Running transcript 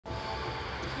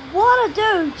What to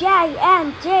do,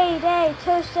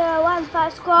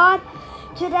 JMGD-2015 squad?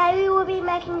 Today we will be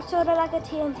making sort of like a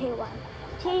TNT one.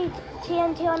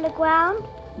 TNT on the ground,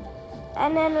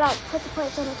 and then like put the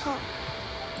plates on the top.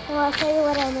 Well, I'll tell you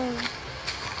what I mean.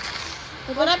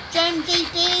 What up,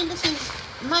 JMGD? This is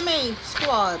Mummy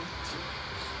Squad.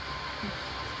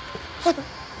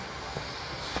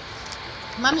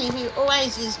 Mummy, who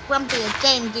always is grumpy at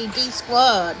JMGD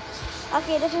Squad.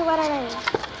 Okay, this is what I mean.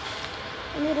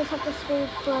 You just have to speed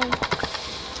through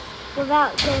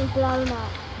without getting blown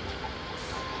up.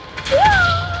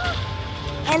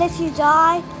 And if you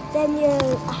die, then you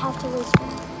have to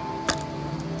respawn.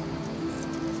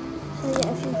 So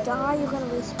yeah, if you die, you're gonna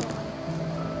respawn.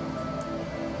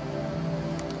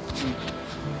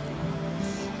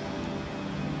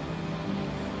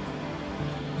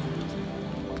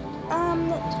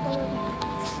 Let's go over here.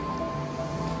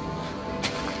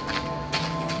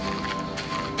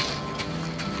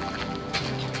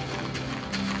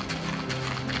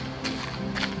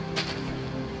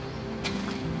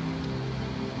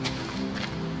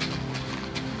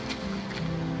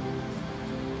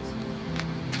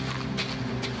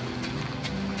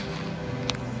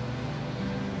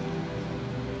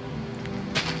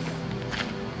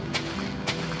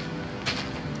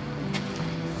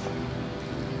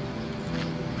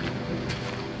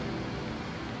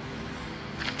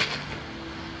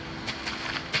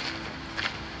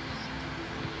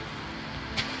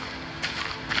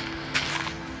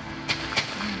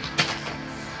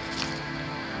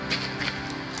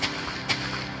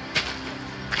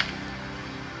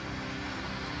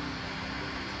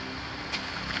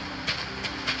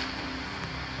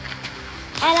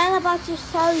 And I'm about to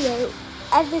show you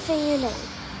everything you need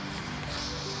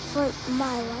for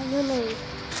my one. You need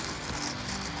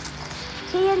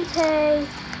TNT,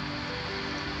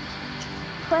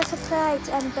 pressure plates,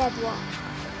 and bedrock.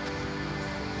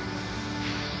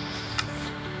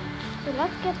 So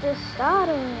let's get this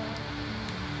started.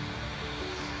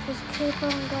 Just keep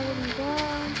on going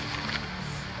down.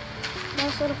 Now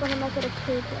sort of gonna make it a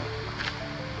cube.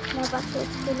 Now back to the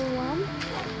skinny one.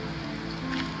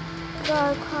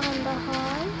 Go kinda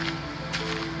high,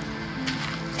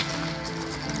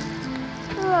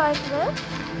 like this,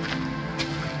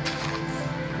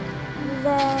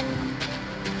 then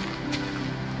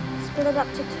split it up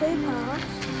to 2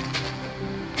 parts,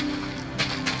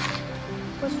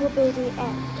 which will be the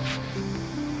end.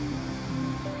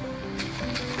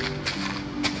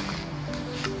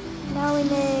 Now we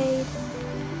need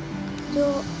a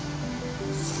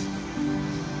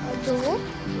door.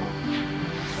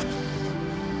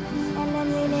 And then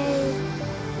we need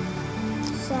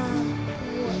some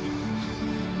wood.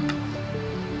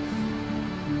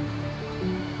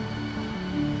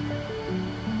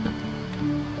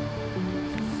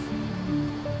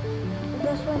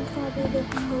 This one's going to be the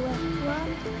correct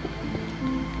one.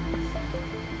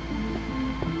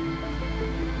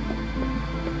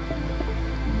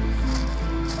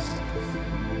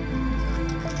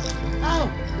 Oh!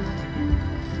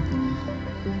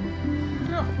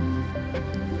 Get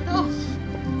off!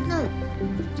 No!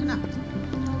 It's enough.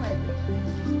 Go away.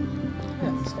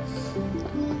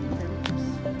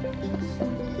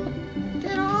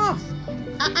 Get off!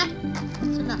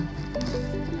 It's enough.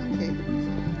 Okay.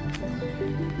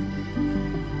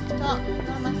 Stop. Get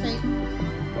on my feet.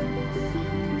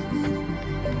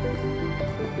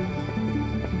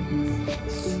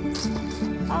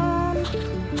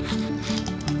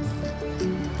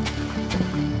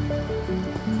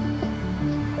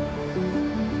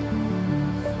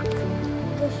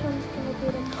 This one's going to be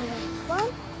the correct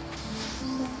one.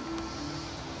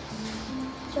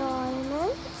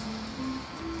 Diamonds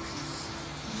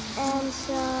and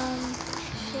some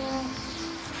chests.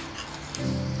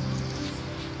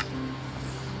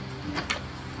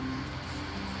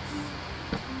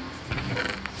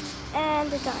 And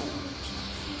the diamond.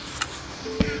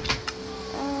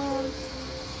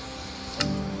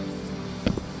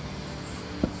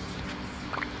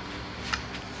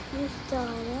 Use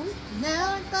diamond.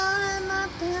 Now I got my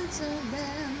pencil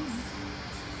down.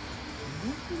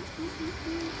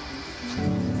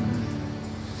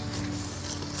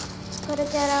 Gotta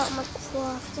get out my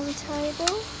crafting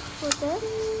table for this.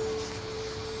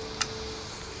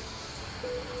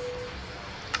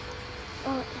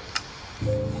 Oh.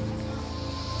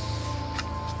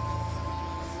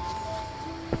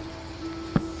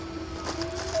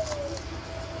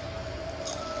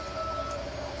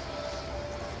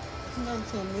 I'm going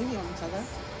to a movie on each other.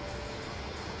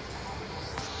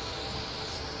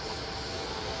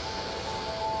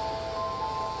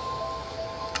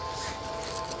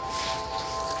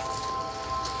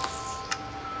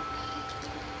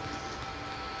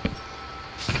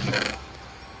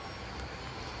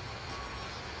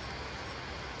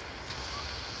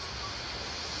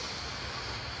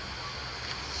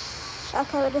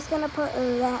 Okay, we're just gonna put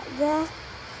that there.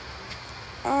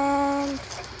 And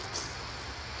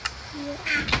yeah,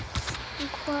 we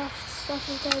craft stuff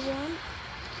as I want.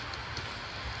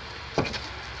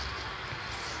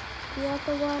 The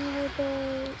other one will be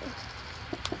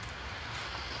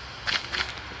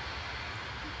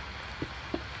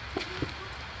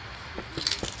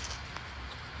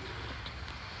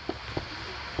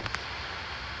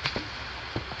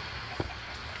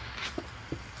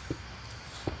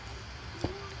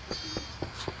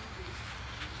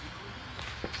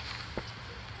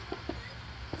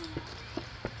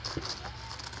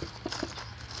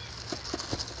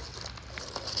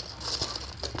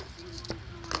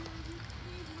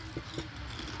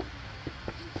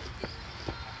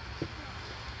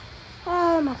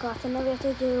oh my gosh, and then we have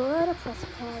to do all the pressure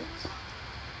plates.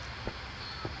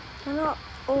 We're not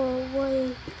all,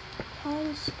 we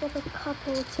can skip a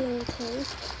couple of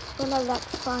TNT. We're not like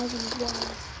 5 and 1.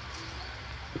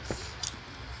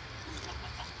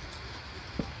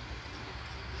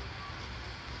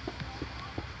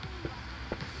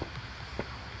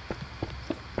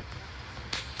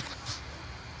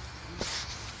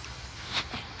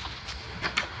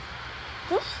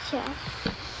 This chest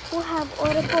will have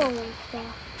all the boring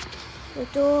stuff. The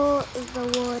door is the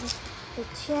wood, the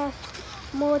chest,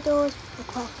 more doors, the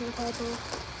crafting table,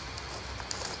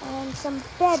 and some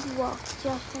bedrock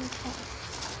just in case,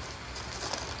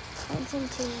 and some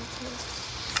TNT.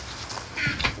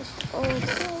 Just all the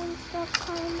boring stuff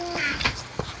kind of,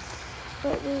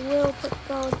 but we will put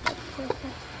gold at the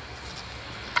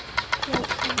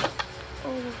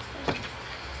all of them.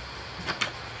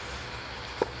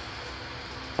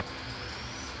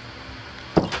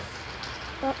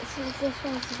 But since this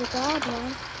one's the bad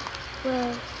one,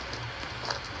 we'll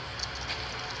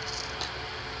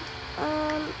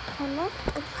connect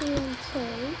a TNT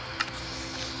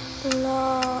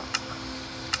block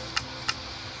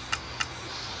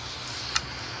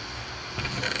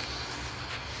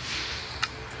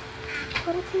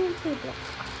put a TNT block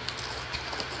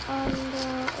under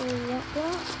that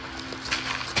block,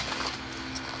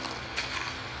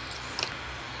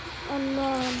 and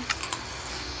then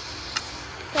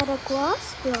get a glass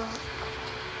block,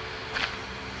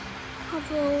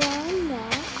 cover around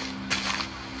there,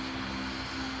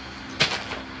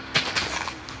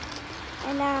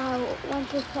 and now once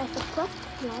we place a pressure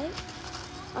plate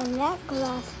on that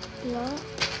glass block,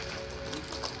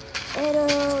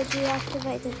 it'll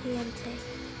deactivate the TNT,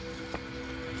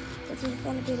 which is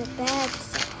going to be the bad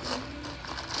side.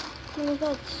 We're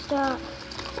going to start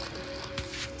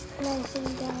placing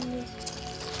down this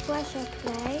pressure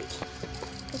plate,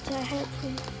 which I hope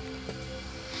you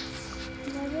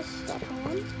never step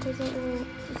on, because it will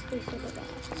just be so bad.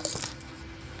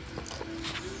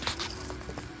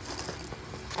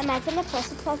 Imagine the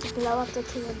pressure plate blow up the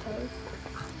TNT.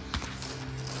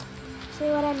 See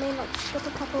what I mean? Like skip a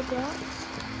couple blocks.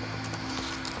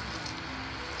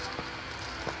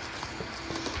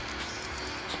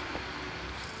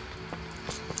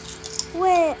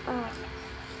 Where? Oh.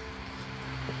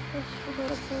 Just forgot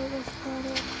to say this part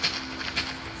of.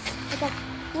 Like,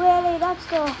 really? That's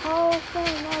the whole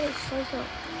thing? That is so so.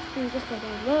 You just go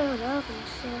down there and up and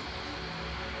stuff.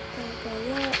 Go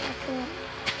there, up there.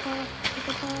 Pass, pick a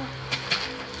path.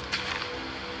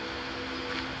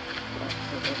 Let's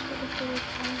see this for the third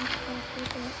time.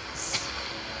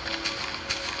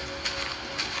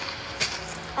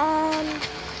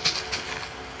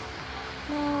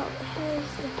 Now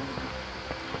here's the thing.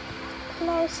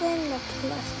 Closing the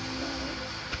plus plate.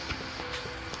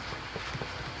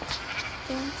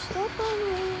 Don't step on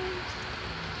it.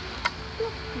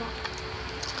 No.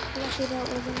 Lucky that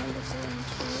wasn't in the same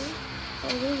tree. Or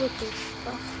we would be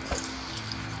busted.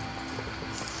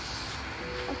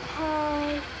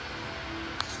 Okay.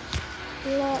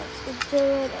 Let's do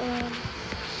it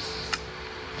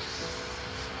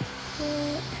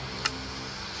here.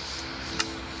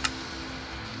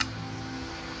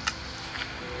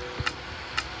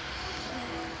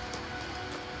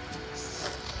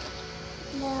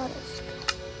 Now let's go.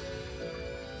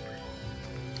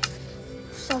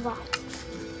 Survive.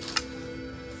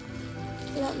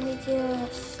 Let me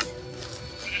just...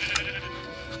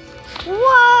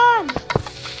 One!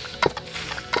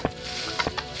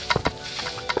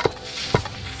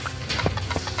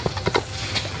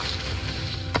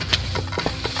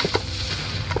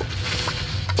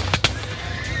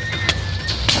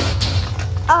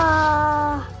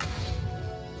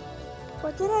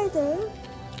 What did I do?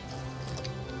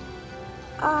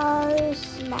 Oh,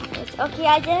 smack it. Okay,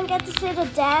 I didn't get to see the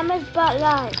damage, but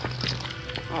like,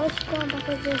 I was going back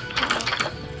at this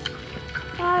house.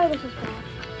 Oh, this is bad.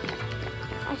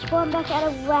 I spawn back at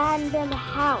a random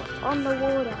house on the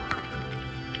water.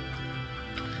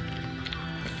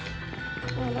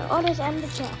 And on his end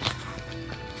of chest.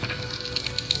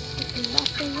 There's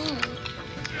nothing there.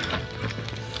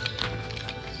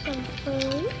 Some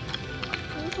food.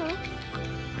 Okay.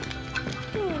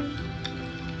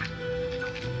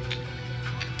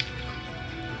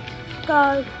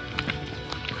 Go.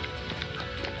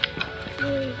 I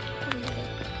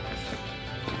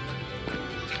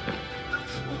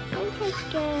think I'm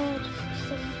scared of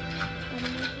some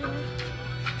animals.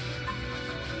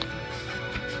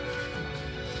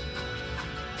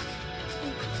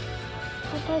 I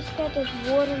think I'm scared there's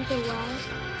wardens away.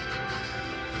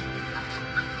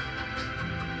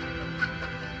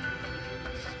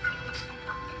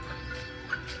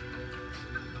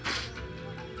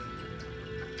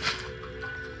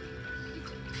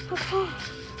 Okay.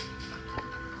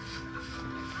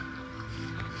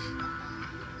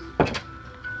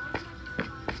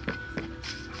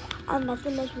 I'm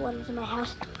nothing, there's wardens in my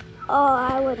house. Oh,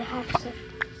 I would have to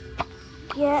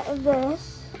get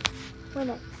this. Wait a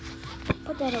minute.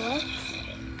 Put that away.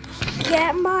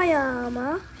 Get my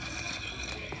armor.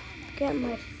 Get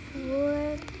my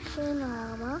freaking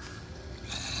armor.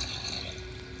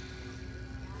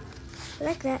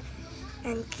 Like that.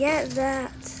 And get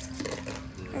that.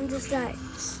 And just like,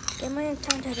 get my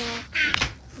enchanted out.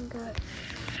 And go.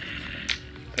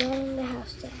 Get in the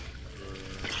house there.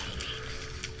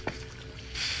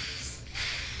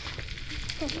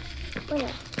 Wait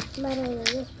up. It's better than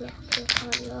this block. I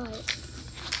can't lie.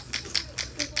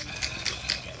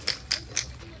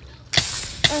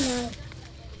 Oh no.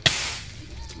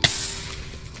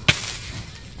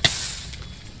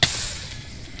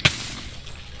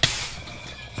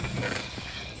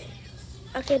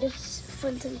 Okay, this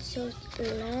front and so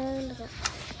land.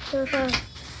 So if I,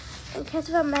 in case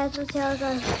of emergency, I'll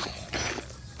go.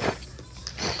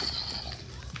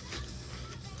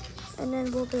 And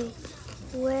then we'll be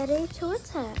ready to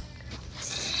attack.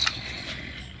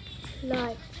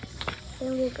 Like,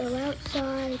 then we'll go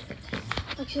outside.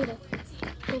 Actually,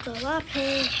 we'll go up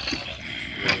here.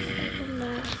 And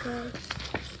that goes.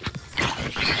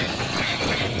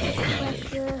 Like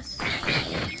this.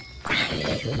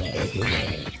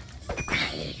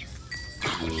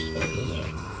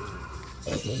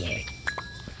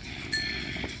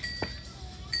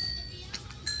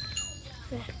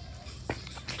 There.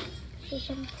 So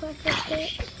some practice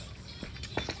bits.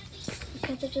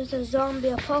 Because it was a zombie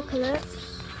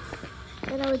apocalypse.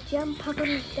 Then I would jump up on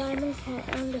this diamond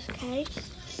on this case.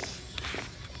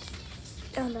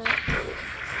 Oh no.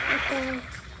 Okay.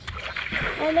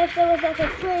 And if there was like a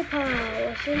creeper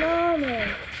or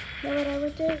tsunami, you know what I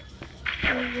would do?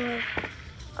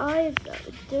 I would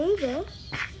do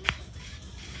this.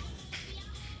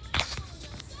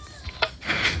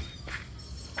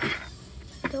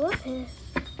 Go up here.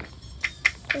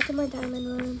 Go to my diamond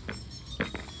room.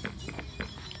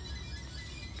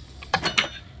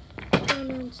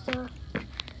 And stuff.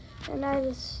 And I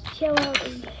just chill out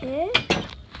in here.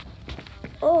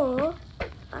 Or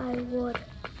I would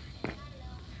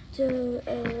do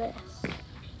this.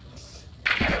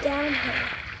 Down here.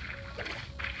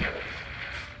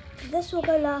 This will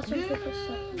go last when people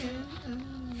stop.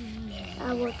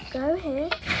 I would go here.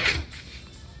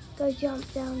 Go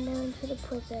jump down there into the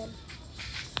prison.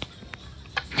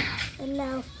 And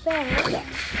now first,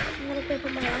 I'm going to go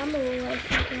put my ammo away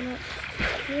so I'm not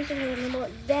using it anymore.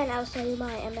 Then I'll show you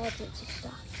my emergency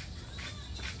stuff.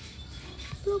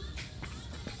 Boop.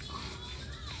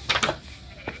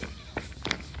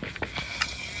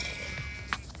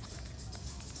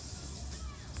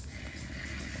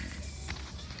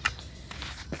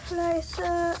 Place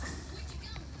it.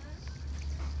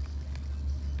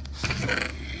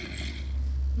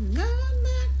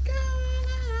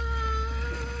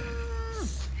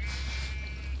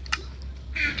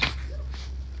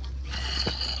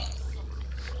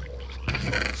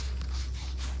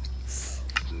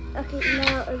 Okay,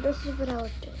 now this is what I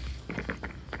would do.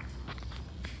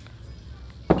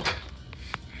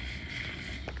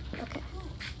 Okay.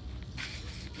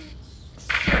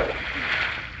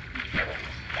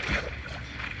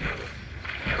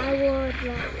 I would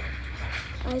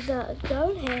either go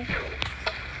here,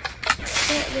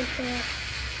 get this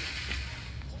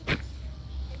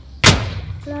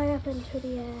fly up into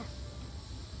the air,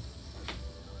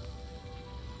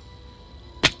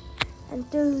 and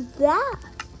do that.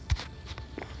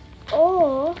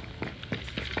 Or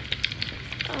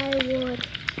I would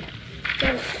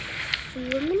just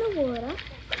swim in the water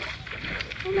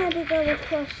and maybe go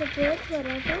across the bridge,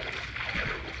 whatever.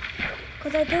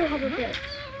 Because I do have a bridge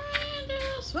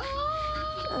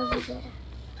over there.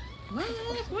 What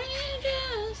if we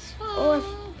just fall? Or if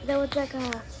there was like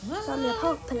a zombie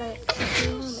apocalypse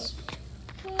tsunami.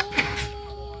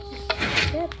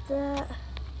 Get that.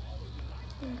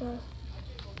 And go.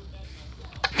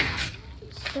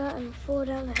 Start and fall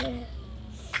down here.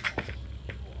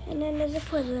 And then there's a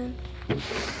prison. You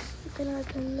can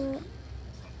open that.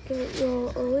 Get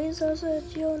your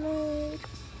resources you'll need.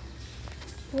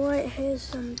 Right, here's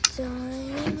some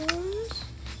diamonds.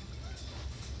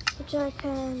 Which I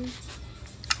can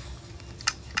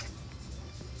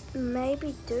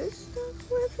maybe do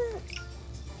stuff with it.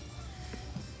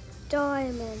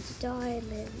 Diamonds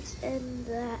in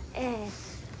the air.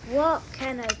 What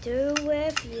can I do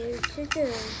with you to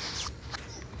do?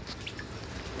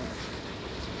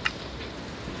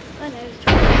 I know.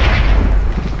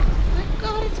 My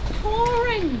God, it's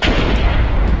pouring.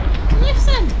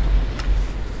 Listen.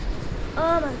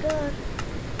 Oh my God.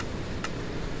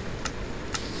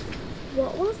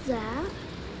 What was that?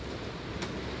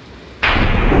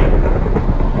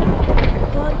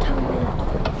 Don't tell me that.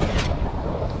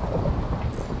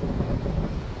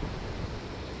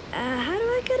 How do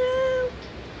I get out?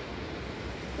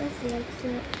 That's the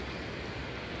exit.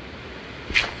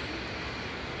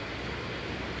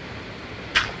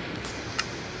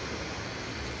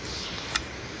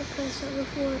 Okay, so go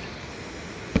forward.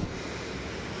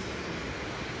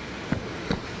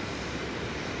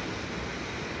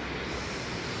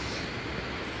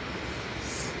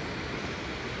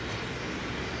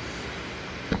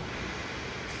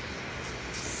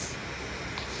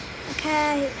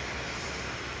 Okay.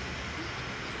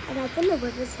 And I think the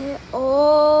river's here.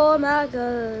 Oh my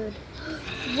God.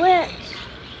 Wet.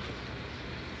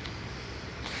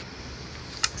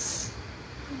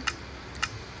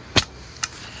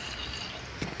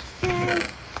 Okay.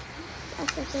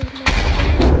 That's the thing.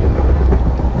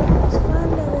 It's fun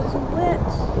that it's wet.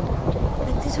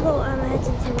 Like this whole head's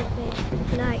into with me.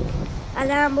 Like,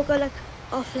 alarm will go like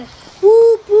off like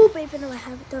whoop whoop, even though I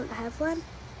don't have one.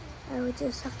 I would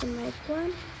just have to make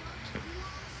one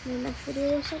in the next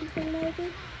video or something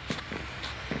maybe.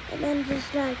 And then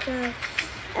just like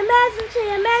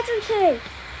emergency,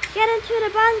 get into the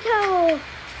bunker or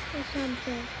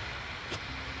something.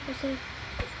 Just say,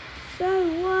 go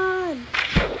one.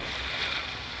 I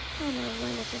don't know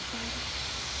when it's a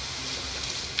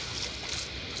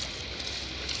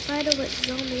spider with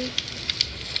zombie.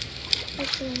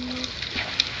 Actually no.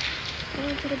 Go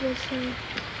into the bridge here.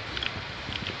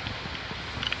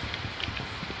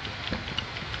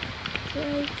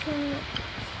 Break it.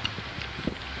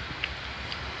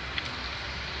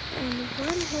 And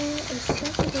one here is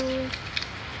shut the door.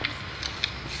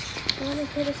 One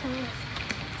into this house.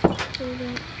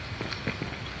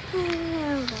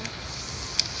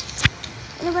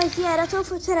 Anyways, yeah, that's all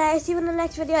for today. See you in the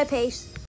next video. Peace.